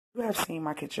You have seen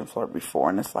my kitchen floor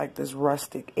before, and it's like this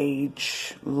rustic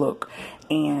age look.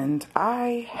 And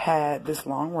I had this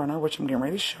long runner, which I'm getting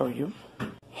ready to show you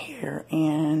here,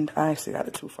 and I actually got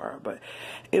it too far, but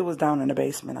it was down in the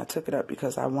basement. I took it up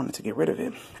because I wanted to get rid of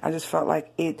it. I just felt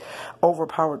like it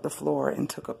overpowered the floor and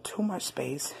took up too much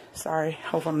space. Sorry,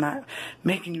 hope I'm not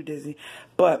making you dizzy,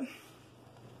 but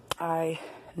I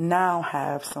now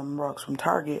have some rugs from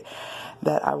Target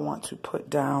that I want to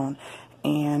put down,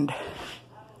 and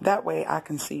that way I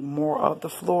can see more of the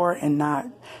floor and not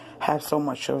have so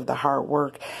much of the hard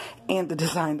work and the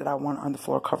design that I want on the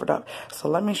floor covered up. So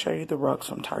let me show you the rugs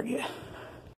from Target.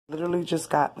 Literally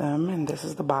just got them, and this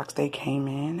is the box they came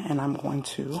in, and I'm going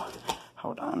to,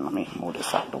 hold on, let me move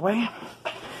this out of the way.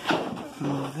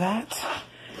 Move that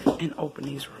and open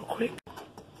these real quick.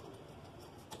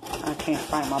 I can't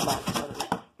find my box.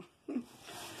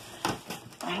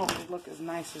 I hope they look as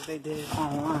nice as they did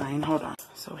online. Hold on.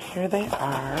 So here they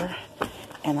are,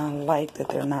 and I like that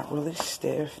they're not really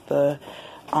stiff. The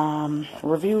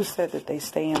reviews said that they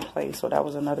stay in place, so that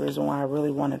was another reason why I really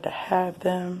wanted to have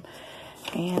them.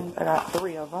 And I got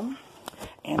 3 of them,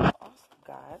 and I also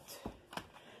got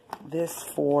this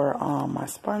for my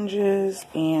sponges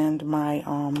and my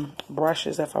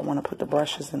brushes if I want to put the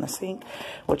brushes in the sink,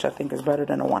 which I think is better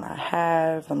than the one I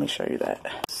have. Let me show you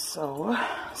that. So,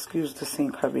 excuse the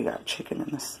sink, hubby got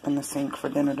chicken in the sink for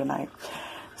dinner tonight.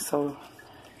 So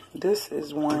this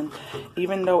is one,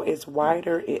 even though it's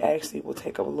wider, it actually will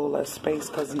take up a little less space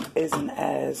because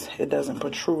it doesn't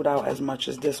protrude out as much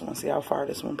as this one. See how far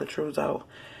this one protrudes out?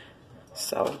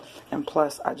 So, and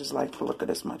plus I just like the look of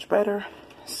this much better.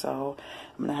 So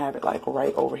I'm gonna have it like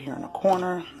right over here in the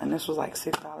corner, and this was like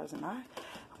 $6, and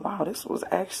wow, this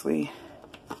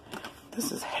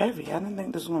is heavy. I didn't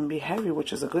think this was gonna be heavy,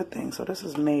 which is a good thing. So this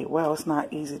is made well. It's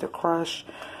not easy to crush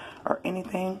or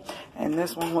anything. And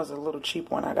this one was a little cheap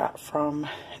one I got from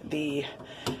the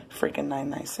freaking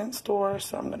 99-cent store.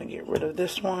 So I'm gonna get rid of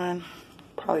this one,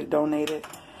 probably donate it,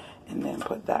 and then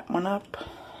put that one up.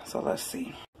 So let's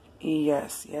see.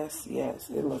 Yes, yes, yes.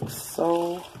 It looks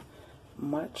so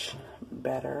much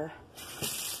better.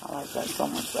 I like that so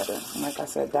much better. And like I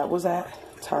said, that was at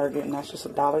Target, and that's just a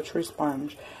Dollar Tree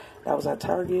sponge. That was at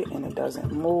Target, and it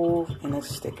doesn't move, and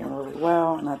it's sticking really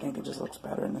well, and I think it just looks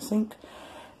better in the sink.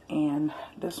 And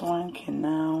this one can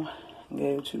now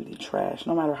go to the trash.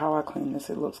 No matter how I clean this,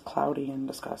 it looks cloudy and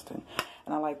disgusting.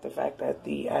 And I like the fact that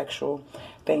the actual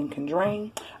thing can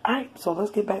drain. Alright, so let's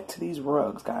get back to these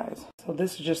rugs, guys. So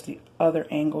this is just the other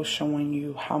angle showing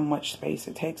you how much space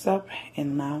it takes up.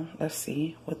 And now let's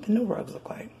see what the new rugs look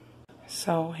like.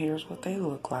 So here's what they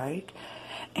look like.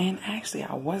 And actually,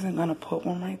 I wasn't going to put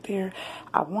one right there.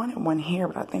 I wanted one here,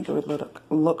 but I think it would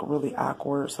look really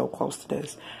awkward so close to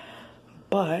this.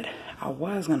 But I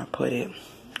was going to put it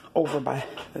over by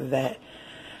that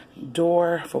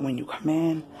door for when you come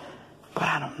in. But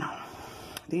I don't know.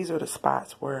 These are the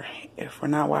spots where if we're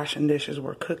not washing dishes,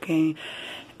 we're cooking.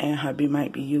 And hubby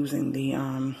might be using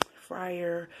the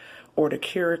fryer or the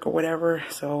Keurig or whatever.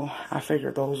 So I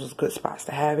figured those was good spots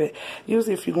to have it.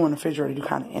 Usually if you go in the refrigerator, you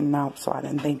kind of in and out. So I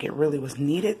didn't think it really was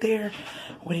needed there.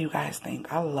 What do you guys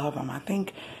think? I love them. I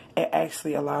think it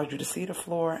actually allows you to see the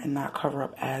floor and not cover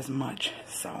up as much.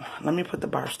 So let me put the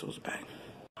bar stools back.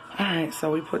 Alright,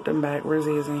 so we put them back.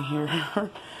 Rizzy is in here.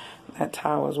 That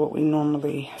towel is what we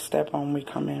normally step on when we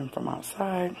come in from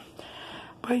outside.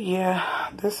 But yeah,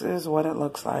 this is what it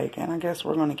looks like. And I guess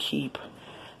we're going to keep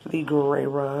the gray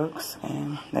rugs.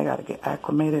 And they got to get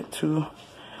acclimated to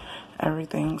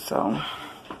everything. So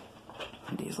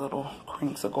these little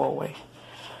crinks will go away.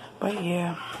 But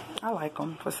yeah, I like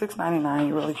them. For $6.99,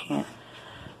 you really can't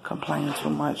complain too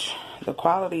much. The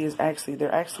quality is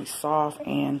they're actually soft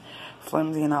and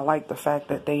flimsy, and I like the fact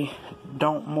that they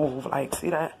don't move. Like,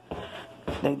 see that?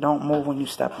 They don't move when you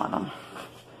step on them.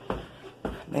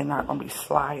 They're not going to be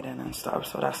sliding and stuff,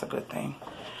 so that's a good thing.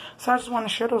 So I just want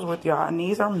to share those with y'all. And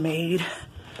these are made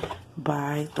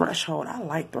by Threshold. I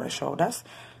like Threshold.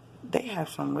 They have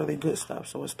some really good stuff.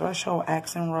 So it's Threshold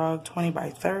Accent Rug 20 by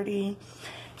 30.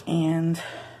 And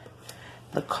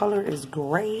the color is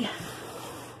gray.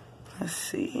 Let's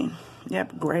see.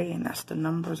 Yep, gray, and that's the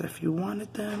numbers if you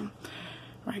wanted them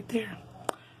right there.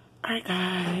 Alright,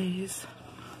 guys.